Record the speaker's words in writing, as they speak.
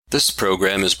This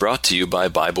program is brought to you by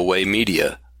Bible Way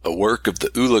Media, a work of the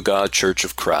Ulaga Church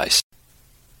of Christ.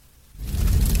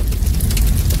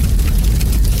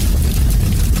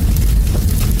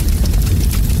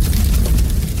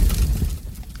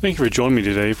 Thank you for joining me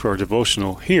today for our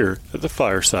devotional here at the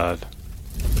Fireside.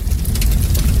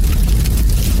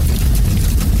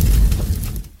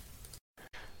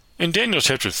 In Daniel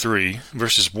chapter 3,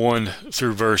 verses 1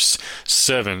 through verse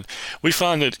 7, we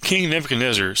find that King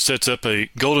Nebuchadnezzar sets up a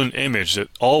golden image that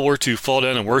all were to fall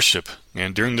down and worship.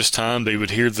 And during this time, they would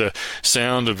hear the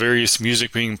sound of various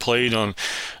music being played on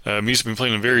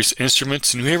various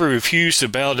instruments. And whoever refused to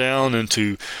bow down and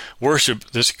to worship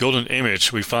this golden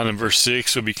image, we find in verse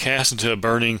 6, would be cast into a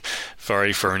burning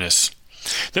fiery furnace.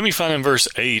 Then we find in verse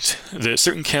 8 that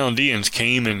certain Chaldeans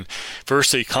came and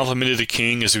first they complimented the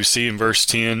king, as we see in verse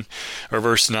 10, or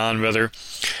verse 9 rather.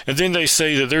 And then they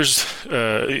say that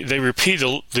they repeat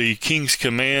the king's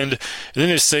command. And then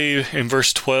they say in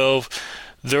verse 12,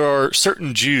 there are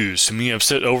certain Jews whom you have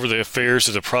set over the affairs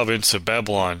of the province of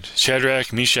Babylon,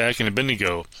 Shadrach, Meshach, and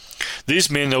Abednego. These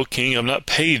men, O king, have not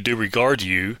paid due regard to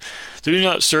you. They do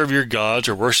not serve your gods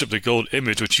or worship the gold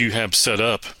image which you have set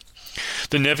up.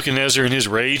 Then Nebuchadnezzar, in his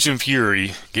rage and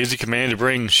fury, gave the command to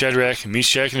bring Shadrach,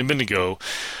 Meshach, and Abednego.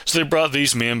 So they brought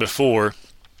these men before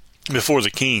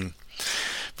the king.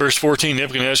 Verse 14,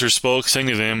 Nebuchadnezzar spoke, saying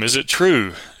to them, Is it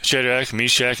true, Shadrach,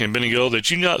 Meshach, and Abednego,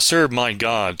 that you do not serve my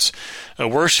gods,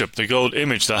 worship the gold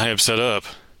image that I have set up?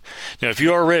 Now if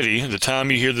you are ready, the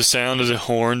time you hear the sound of the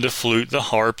horn, the flute, the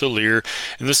harp, the lyre,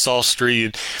 and the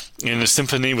psaltery, and the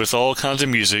symphony with all kinds of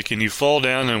music, and you fall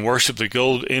down and worship the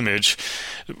gold image,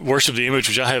 worship the image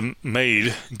which I have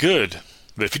made, good.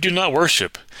 But if you do not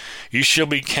worship, you shall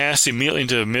be cast immediately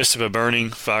into the midst of a burning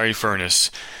fiery furnace.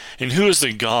 And who is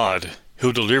the God who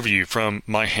will deliver you from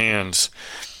my hands?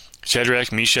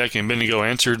 Shadrach, Meshach, and Abednego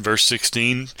answered, verse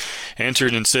 16,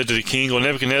 answered and said to the king, O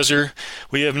Nebuchadnezzar,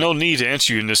 we have no need to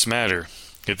answer you in this matter.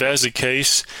 If that is the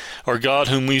case, our God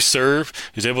whom we serve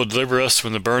is able to deliver us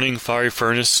from the burning fiery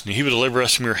furnace, and he will deliver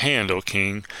us from your hand, O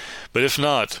king. But if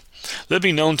not, let it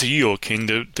be known to you, O king,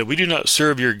 that we do not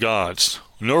serve your gods,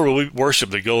 nor will we worship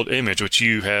the gold image which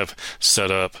you have set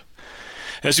up.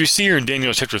 As we see here in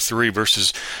Daniel chapter 3,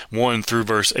 verses 1 through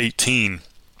verse 18,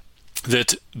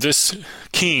 that this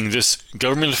king, this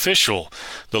government official,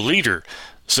 the leader,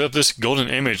 set up this golden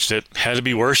image that had to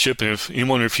be worshipped, and if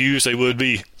anyone refused, they would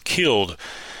be killed.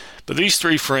 But these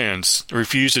three friends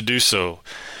refused to do so.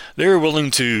 They were willing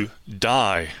to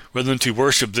die rather than to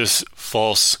worship this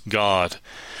false god.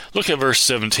 Look at verse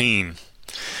 16.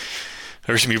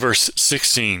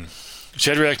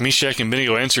 Shadrach, Meshach, and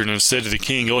Abednego answered and said to the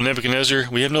king, O Nebuchadnezzar,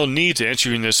 we have no need to answer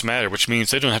you in this matter, which means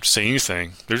they don't have to say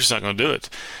anything. They're just not going to do it.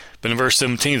 But in verse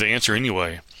 17, they answer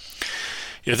anyway.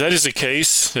 If that is the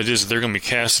case, that is, they're going to be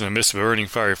cast in the midst of a burning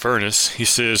fiery furnace,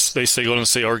 they go and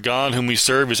say, Our God whom we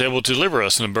serve is able to deliver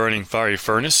us in a burning fiery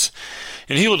furnace,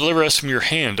 and he will deliver us from your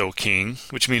hand, O king,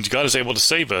 which means God is able to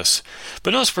save us.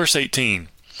 But notice verse 18.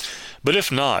 But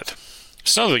if not,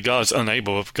 it's not that God is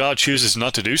unable, if God chooses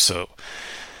not to do so.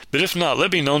 But if not, let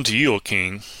it be known to you, O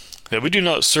king, that we do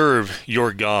not serve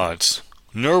your gods,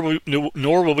 nor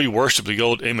will we worship the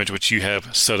gold image which you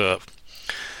have set up.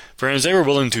 Friends, they were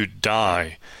willing to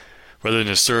die rather than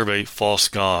to serve a false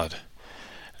god.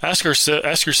 Ask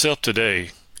yourself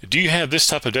today, do you have this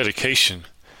type of dedication?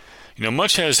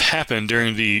 Much has happened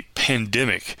during the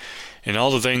pandemic and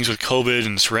all the things with COVID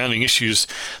and surrounding issues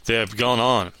that have gone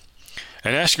on.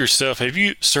 And ask yourself, have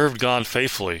you served God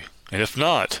faithfully? And if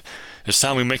not, it's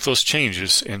time we make those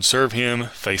changes and serve him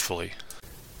faithfully.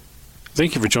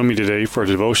 Thank you for joining me today for a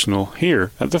devotional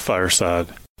here at the Fireside.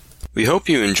 We hope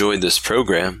you enjoyed this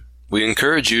program. We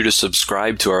encourage you to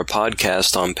subscribe to our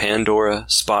podcast on Pandora,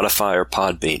 Spotify, or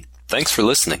Podbean. Thanks for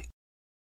listening.